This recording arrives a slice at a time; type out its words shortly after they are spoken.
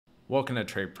Welcome to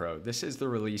Trade Pro. This is the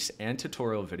release and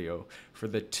tutorial video for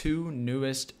the two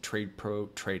newest Trade Pro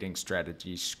trading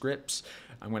strategy scripts.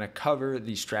 I'm going to cover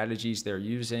the strategies they're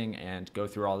using and go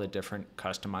through all the different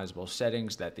customizable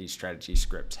settings that these strategy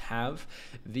scripts have.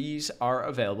 These are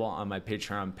available on my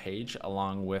Patreon page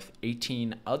along with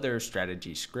 18 other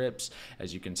strategy scripts.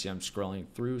 As you can see, I'm scrolling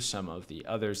through some of the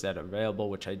others that are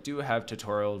available, which I do have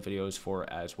tutorial videos for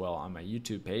as well on my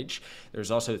YouTube page.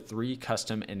 There's also 3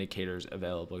 custom indicators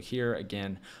available here,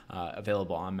 again,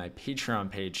 available on my Patreon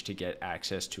page to get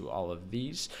access to all of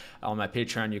these. On my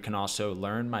Patreon, you can also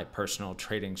learn my personal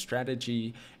trading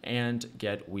strategy and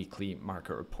get weekly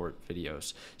market report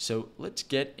videos. So let's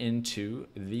get into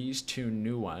these two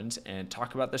new ones and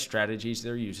talk about the strategies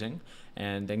they're using,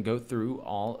 and then go through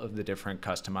all of the different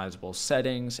customizable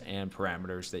settings and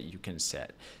parameters that you can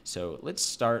set. So let's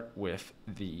start with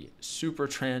the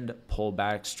Supertrend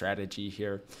pullback strategy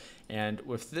here. And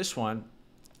with this one,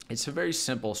 it's a very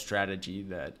simple strategy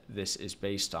that this is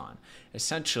based on.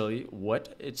 Essentially,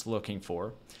 what it's looking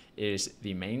for is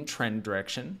the main trend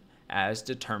direction as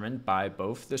determined by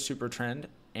both the Supertrend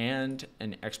and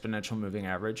an exponential moving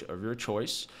average of your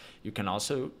choice. You can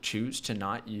also choose to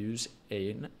not use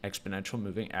an exponential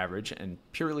moving average and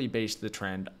purely base the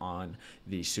trend on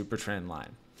the Supertrend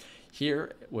line.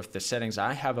 Here, with the settings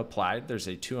I have applied, there's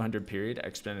a 200 period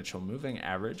exponential moving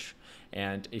average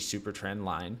and a Supertrend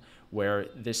line where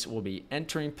this will be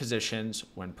entering positions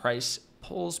when price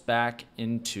pulls back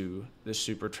into the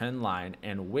Supertrend line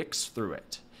and wicks through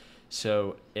it.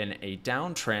 So in a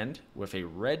downtrend with a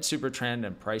red Supertrend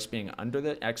and price being under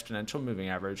the exponential moving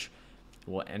average,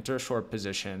 we'll enter a short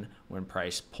position when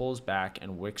price pulls back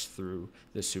and wicks through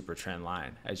the Supertrend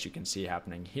line, as you can see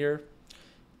happening here,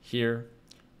 here,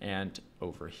 and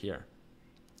over here.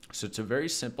 So it's a very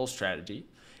simple strategy.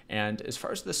 And as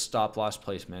far as the stop loss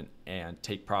placement and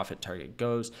take profit target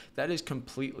goes, that is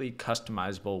completely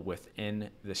customizable within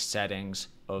the settings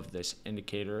of this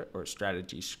indicator or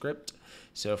strategy script.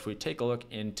 So if we take a look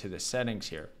into the settings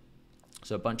here,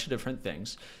 so a bunch of different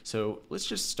things. So let's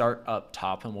just start up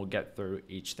top and we'll get through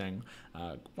each thing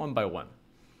one by one.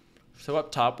 So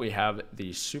up top, we have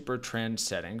the Supertrend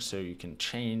settings, so you can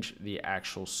change the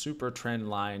actual Supertrend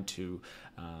line to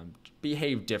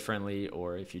behave differently,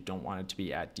 or if you don't want it to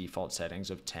be at default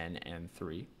settings of 10 and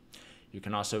 3. You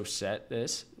can also set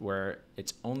this where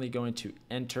it's only going to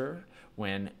enter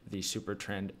when the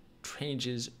Supertrend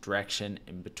changes direction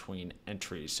in between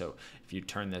entries. So if you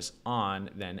turn this on,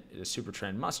 then the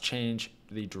Supertrend must change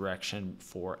the direction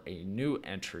for a new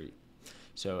entry.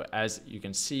 So as you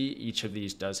can see, each of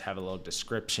these does have a little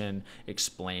description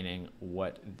explaining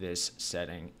what this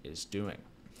setting is doing.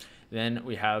 Then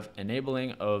we have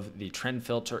enabling of the trend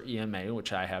filter EMA,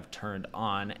 which I have turned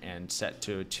on and set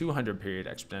to a 200 period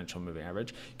exponential moving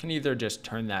average. You can either just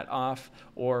turn that off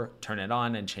or turn it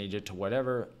on and change it to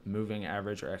whatever moving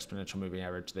average or exponential moving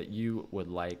average that you would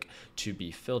like to be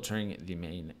filtering the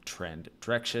main trend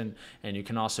direction. And you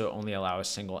can also only allow a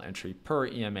single entry per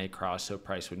EMA cross, so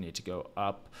price would need to go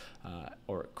up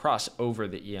or cross over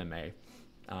the EMA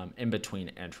in between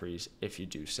entries if you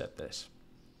do set this.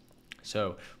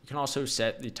 So we can also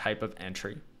set the type of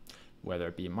entry, whether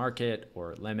it be market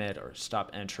or limit or stop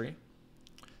entry.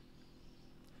 We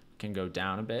can go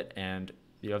down a bit and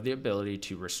you have the ability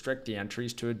to restrict the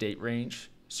entries to a date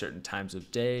range, certain times of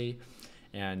day,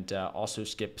 and also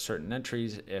skip certain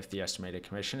entries if the estimated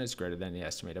commission is greater than the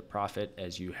estimated profit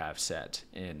as you have set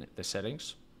in the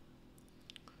settings.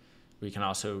 We can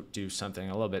also do something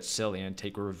a little bit silly and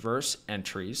take reverse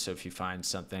entries. So if you find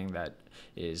something that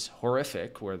is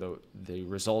horrific, where the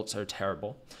results are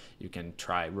terrible, you can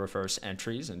try reverse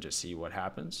entries and just see what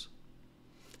happens.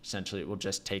 Essentially, it will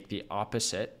just take the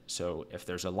opposite. So if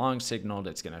there's a long signaled,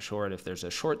 it's going to short. If there's a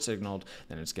short signaled,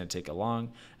 then it's going to take a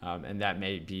long. And that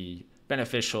may be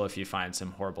beneficial if you find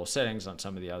some horrible settings on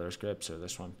some of the other scripts or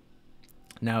this one.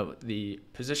 Now, the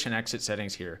position exit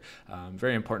settings here,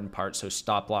 very important part, so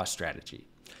stop loss strategy.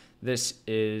 This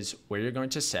is where you're going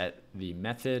to set the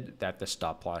method that the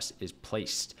stop loss is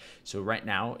placed. So right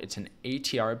now, it's an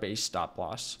ATR-based stop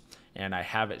loss, and I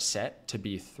have it set to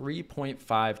be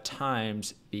 3.5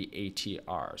 times the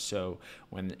ATR. So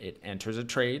when it enters a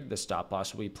trade, the stop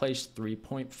loss will be placed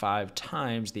 3.5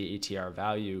 times the ATR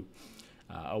value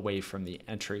away from the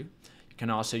entry. Can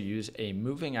also use a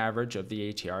moving average of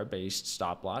the ATR based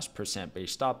stop loss, percent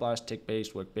based stop loss, tick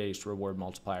based, wick based, reward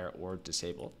multiplier, or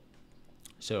disabled.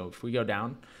 So if we go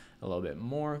down a little bit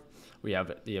more, we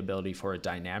have the ability for a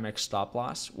dynamic stop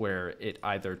loss where it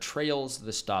either trails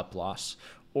the stop loss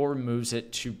or moves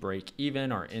it to break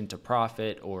even or into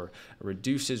profit or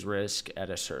reduces risk at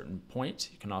a certain point.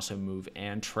 You can also move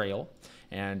and trail.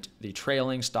 And the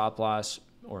trailing stop loss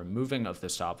or moving of the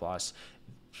stop loss,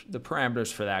 the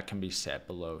parameters for that can be set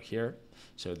below here.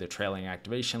 So the trailing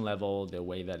activation level, the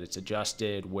way that it's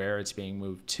adjusted, where it's being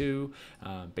moved to,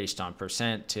 based on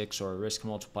percent, ticks, or a risk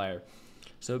multiplier.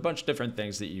 So a bunch of different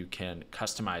things that you can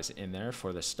customize in there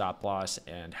for the stop loss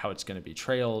and how it's going to be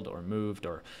trailed or moved,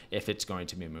 or if it's going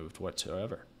to be moved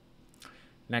whatsoever.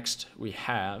 Next, we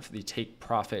have the take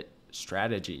profit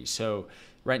strategy. So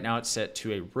right now it's set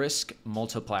to a risk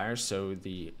multiplier. So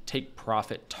the take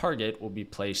profit target will be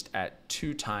placed at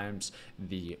 2 times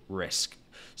the risk.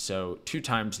 So 2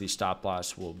 times the stop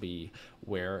loss will be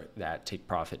where that take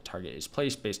profit target is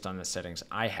placed based on the settings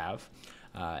I have.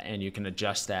 And you can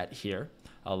adjust that here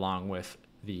along with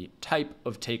the type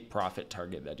of take profit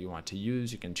target that you want to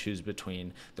use. You can choose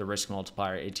between the risk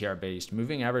multiplier, ATR based,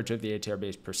 moving average of the ATR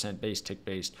based, percent based, tick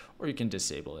based, or you can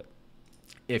disable it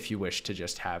if you wish to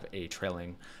just have a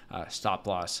trailing stop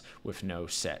loss with no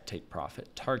set take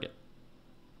profit target.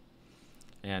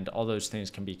 And all those things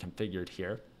can be configured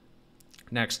here.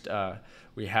 Next,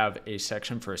 we have a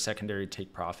section for a secondary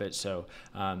take profit. So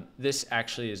this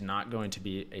actually is not going to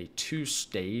be a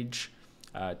 2-stage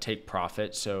take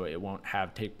profit, so it won't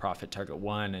have take profit target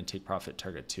 1 and take profit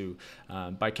target 2.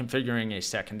 By configuring a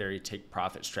secondary take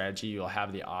profit strategy, you'll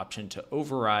have the option to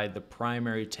override the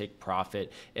primary take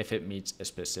profit if it meets a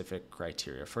specific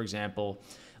criteria. For example,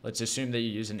 let's assume that you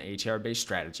use an ATR-based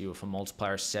strategy with a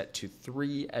multiplier set to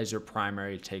 3 as your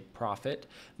primary take profit.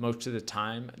 Most of the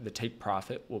time, the take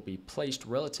profit will be placed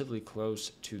relatively close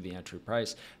to the entry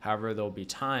price. However, there will be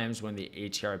times when the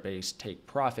ATR-based take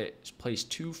profit is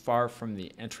placed too far from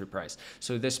the entry price.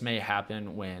 So this may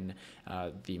happen when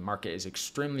the market is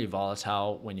extremely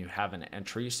volatile when you have an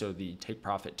entry. So the take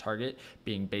profit target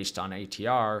being based on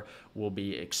ATR will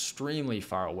be extremely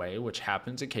far away, which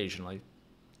happens occasionally.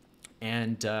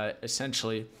 And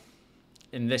essentially,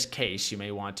 in this case, you may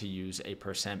want to use a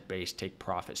percent-based take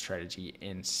profit strategy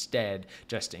instead,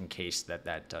 just in case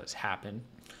that does happen.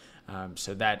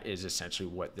 So that is essentially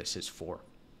what this is for.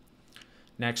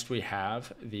 Next, we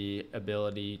have the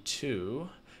ability to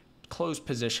close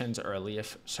positions early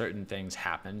if certain things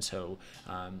happen. So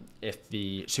if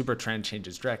the Supertrend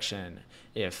changes direction,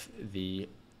 if the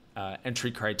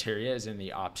entry criteria is in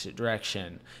the opposite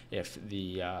direction, if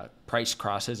the price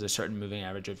crosses a certain moving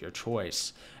average of your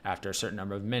choice after a certain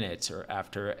number of minutes or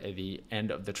after the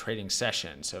end of the trading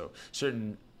session. So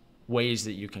certain ways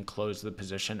that you can close the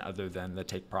position other than the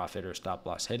take profit or stop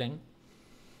loss hitting.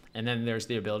 And then there's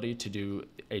the ability to do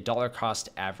a dollar cost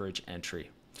average entry.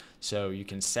 So you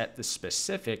can set the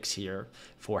specifics here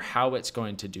for how it's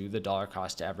going to do the dollar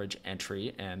cost average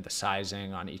entry and the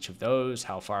sizing on each of those,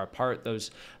 how far apart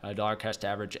those dollar cost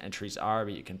average entries are,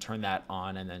 but you can turn that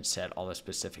on and then set all the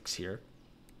specifics here.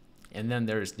 And then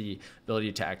there's the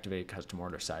ability to activate custom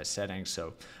order size settings.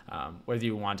 So whether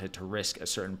you wanted to risk a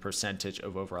certain percentage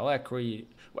of overall equity,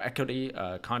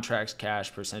 contracts,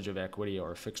 cash, percentage of equity,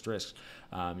 or fixed risk,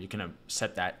 you can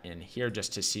set that in here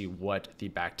just to see what the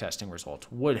backtesting results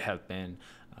would have been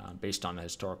based on the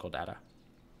historical data.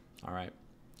 All right.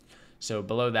 So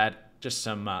below that, just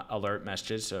some alert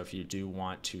messages. So if you do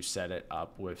want to set it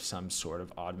up with some sort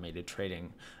of automated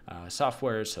trading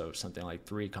software, so something like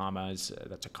 3 commas,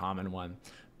 that's a common one.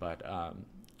 But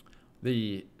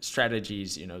the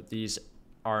strategies, these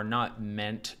are not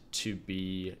meant to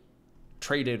be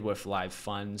traded with live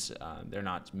funds. They're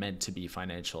not meant to be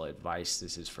financial advice.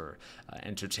 This is for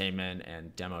entertainment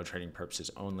and demo trading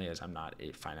purposes only, as I'm not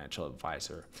a financial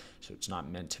advisor. So it's not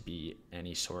meant to be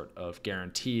any sort of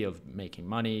guarantee of making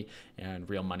money, and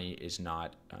real money is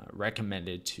not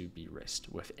recommended to be risked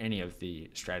with any of the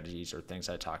strategies or things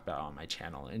I talk about on my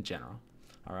channel in general.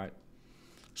 All right.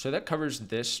 So that covers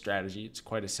this strategy. It's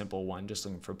quite a simple one, just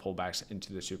looking for pullbacks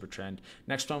into the super trend.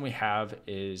 Next one we have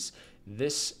is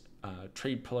this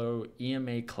TradePro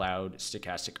EMA Cloud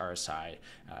Stochastic RSI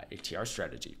ATR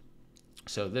strategy.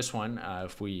 So this one,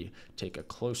 if we take a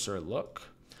closer look,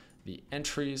 the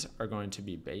entries are going to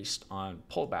be based on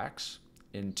pullbacks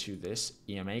into this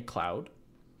EMA Cloud.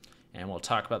 And we'll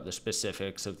talk about the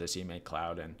specifics of this EMA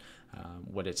Cloud and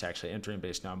what it's actually entering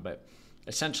based on. But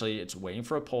essentially, it's waiting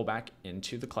for a pullback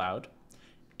into the cloud.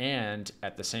 And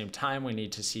at the same time, we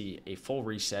need to see a full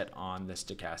reset on the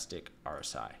stochastic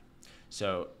RSI.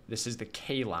 So this is the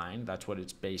K line. That's what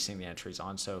it's basing the entries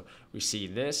on. So we see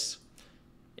this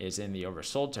is in the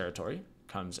oversold territory,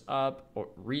 comes up or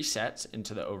resets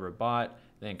into the overbought,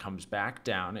 then comes back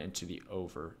down into the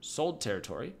oversold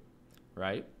territory,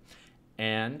 right?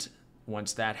 And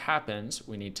once that happens,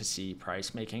 we need to see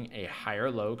price making a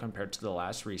higher low compared to the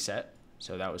last reset.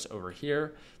 So that was over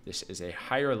here. This is a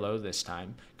higher low this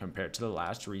time compared to the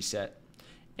last reset.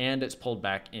 and it's pulled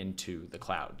back into the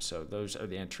cloud. So those are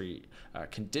the entry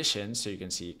conditions. So you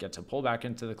can see it gets a pullback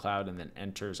into the cloud and then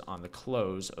enters on the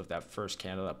close of that first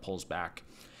candle that pulls back.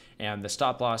 And the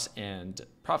stop loss and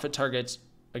profit targets,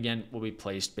 again, will be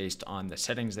placed based on the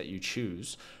settings that you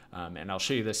choose. And I'll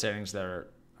show you the settings that are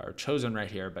chosen right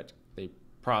here, but they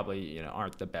probably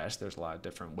aren't the best. There's a lot of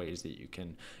different ways that you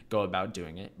can go about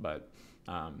doing it, but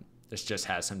this just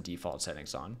has some default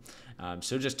settings on.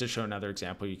 So just to show another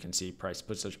example, you can see price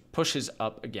pushes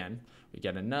up again. We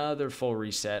get another full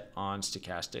reset on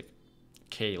stochastic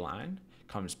K line,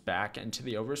 comes back into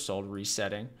the oversold,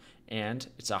 resetting, and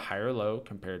it's a higher low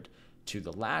compared to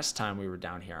the last time we were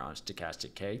down here on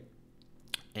stochastic K,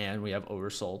 and we have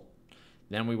oversold.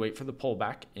 Then we wait for the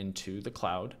pullback into the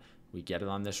cloud. We get it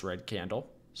on this red candle.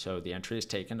 So the entry is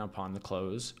taken upon the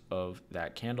close of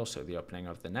that candle, so the opening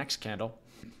of the next candle,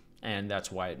 and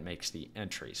that's why it makes the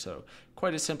entry. So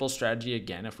quite a simple strategy.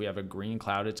 Again, if we have a green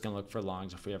cloud, it's going to look for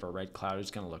longs. If we have a red cloud,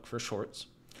 it's going to look for shorts.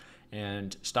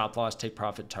 And stop loss, take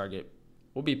profit target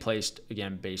will be placed,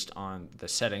 again, based on the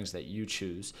settings that you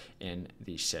choose in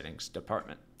the settings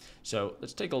department. So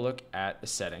let's take a look at the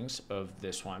settings of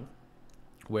this one,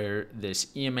 where this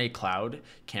EMA cloud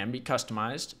can be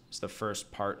customized. It's the first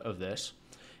part of this.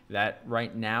 That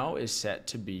right now is set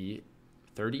to be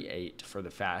 38 for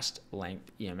the fast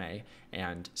length EMA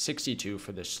and 62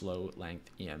 for the slow length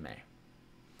EMA.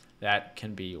 That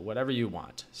can be whatever you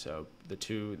want. So the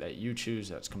two that you choose,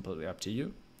 that's completely up to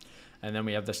you. And then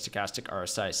we have the stochastic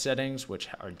RSI settings, which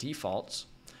are defaults,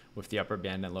 with the upper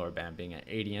band and lower band being at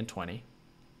 80 and 20.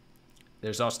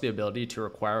 There's also the ability to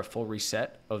require a full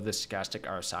reset of the stochastic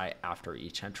RSI after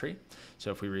each entry.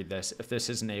 So if we read this, if this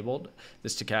is enabled, the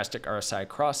stochastic RSI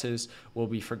crosses will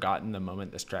be forgotten the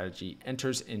moment the strategy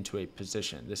enters into a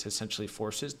position. This essentially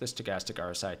forces the stochastic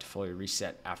RSI to fully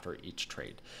reset after each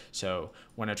trade. So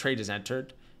when a trade is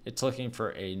entered, it's looking for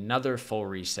another full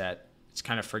reset. It's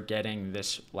kind of forgetting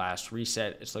this last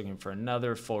reset. It's looking for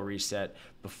another full reset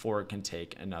before it can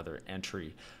take another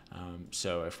entry.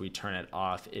 So if we turn it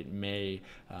off, it may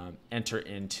enter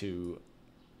into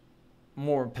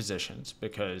more positions,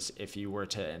 because if you were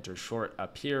to enter short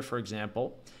up here, for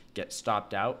example, get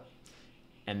stopped out,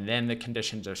 and then the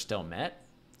conditions are still met,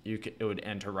 it would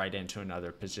enter right into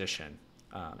another position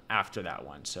after that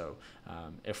one. So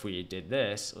if we did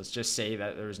this, let's just say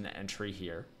that there's an entry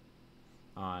here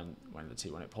on when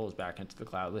it pulls back into the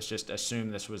cloud. Let's just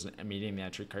assume this was meeting the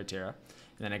entry criteria,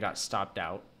 and then it got stopped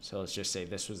out. So let's just say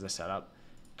this was the setup,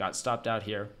 got stopped out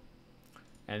here,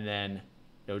 and then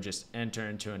it would just enter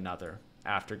into another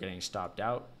after getting stopped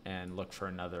out and look for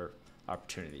another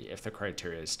opportunity if the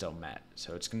criteria is still met.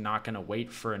 So it's not going to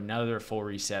wait for another full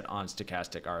reset on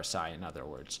stochastic RSI, in other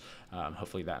words.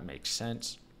 Hopefully that makes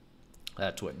sense.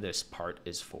 That's what this part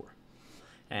is for.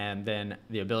 And then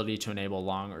the ability to enable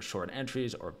long or short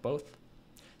entries, or both.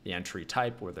 The entry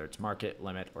type, whether it's market,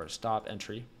 limit, or stop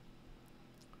entry.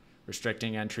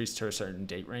 Restricting entries to a certain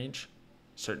date range,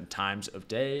 certain times of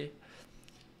day.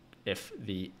 If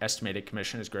the estimated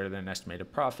commission is greater than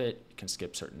estimated profit, you can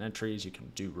skip certain entries. You can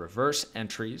do reverse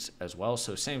entries as well.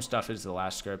 So same stuff as the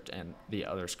last script and the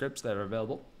other scripts that are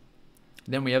available.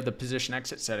 Then we have the position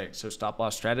exit settings, so stop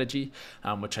loss strategy,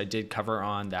 which I did cover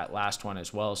on that last one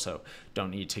as well, so don't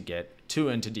need to get too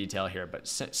into detail here, but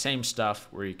same stuff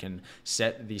where you can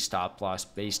set the stop loss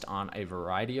based on a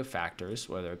variety of factors,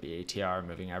 whether it be ATR,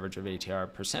 moving average of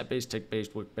ATR, percent-based,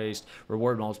 tick-based, wick-based,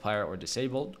 reward multiplier, or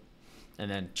disabled,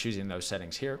 and then choosing those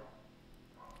settings here.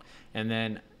 And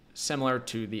then similar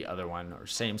to the other one, or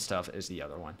same stuff as the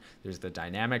other one, there's the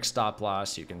dynamic stop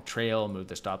loss. You can trail, move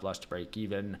the stop loss to break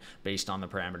even based on the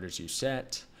parameters you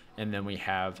set. And then we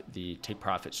have the take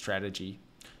profit strategy.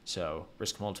 So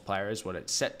risk multiplier is what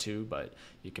it's set to, but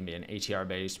you can be an ATR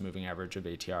based, moving average of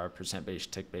ATR, percent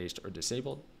based, tick based, or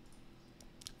disabled.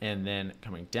 And then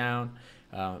coming down,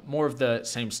 more of the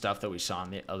same stuff that we saw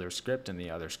in the other script and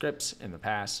the other scripts in the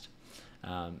past.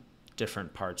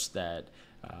 Different parts that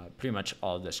pretty much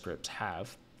all of the scripts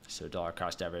have. So dollar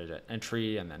cost average at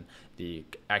entry, and then the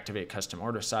activate custom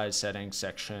order size settings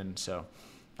section. So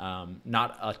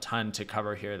not a ton to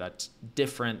cover here. That's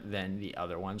different than the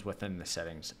other ones within the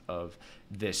settings of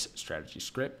this strategy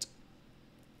script.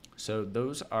 So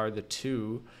those are the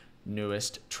two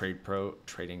newest TradePro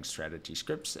trading strategy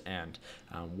scripts, and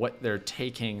what they're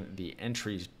taking the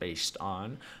entries based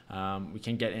on. We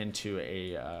can get into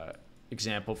a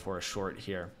example for a short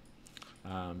here.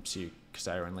 Because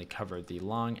I only covered the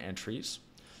long entries.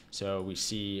 So we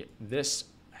see this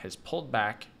has pulled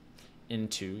back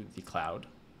into the cloud,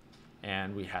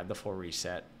 and we had the full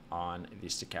reset on the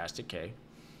stochastic K.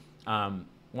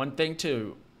 One thing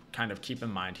to kind of keep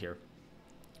in mind here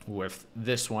with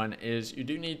this one is you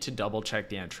do need to double check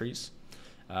the entries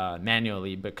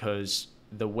manually, because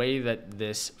the way that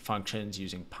this functions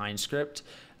using PineScript,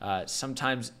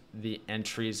 sometimes the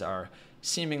entries are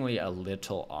seemingly a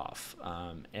little off,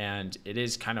 and it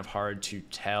is kind of hard to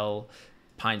tell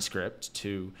PineScript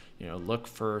to look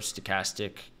for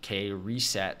stochastic K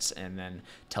resets and then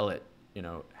tell it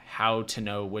how to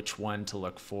know which one to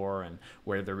look for and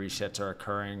where the resets are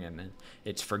occurring, and then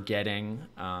it's forgetting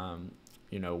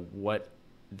what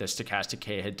the stochastic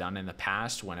K had done in the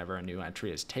past whenever a new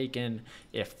entry is taken,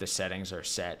 if the settings are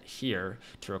set here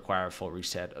to require a full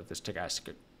reset of the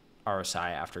stochastic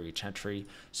RSI after each entry.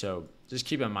 So just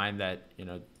keep in mind that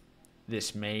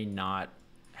this may not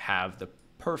have the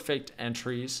perfect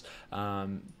entries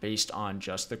based on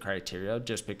just the criteria,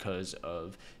 just because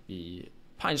of the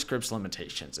PineScript's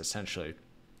limitations, essentially.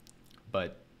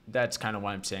 But that's kind of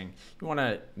why I'm saying you want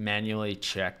to manually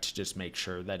check to just make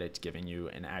sure that it's giving you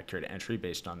an accurate entry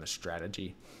based on the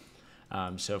strategy.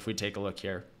 So if we take a look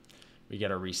here, we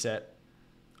get a reset,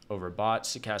 overbought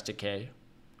stochastic K,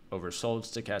 oversold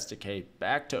stochastic K,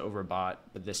 back to overbought,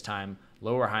 but this time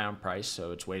lower high on price,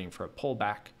 so it's waiting for a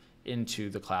pullback into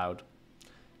the cloud.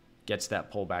 Gets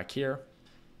that pullback here,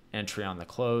 entry on the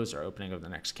close or opening of the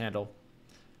next candle,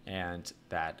 and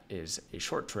that is a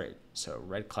short trade. So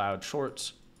red cloud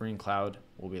shorts, green cloud,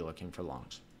 we'll be looking for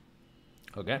longs.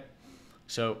 Okay,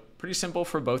 so pretty simple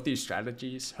for both these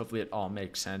strategies. Hopefully it all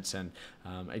makes sense. And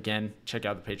again, check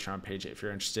out the Patreon page if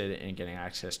you're interested in getting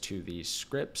access to these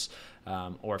scripts,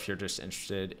 or if you're just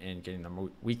interested in getting the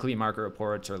weekly market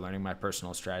reports or learning my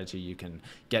personal strategy. You can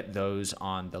get those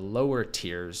on the lower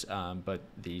tiers, but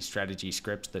the strategy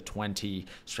scripts, the 20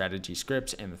 strategy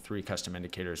scripts and the 3 custom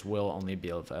indicators, will only be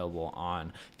available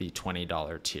on the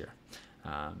 $20 tier.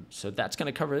 So that's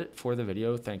going to cover it for the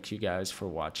video. Thank you guys for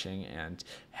watching, and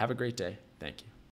have a great day. Thank you.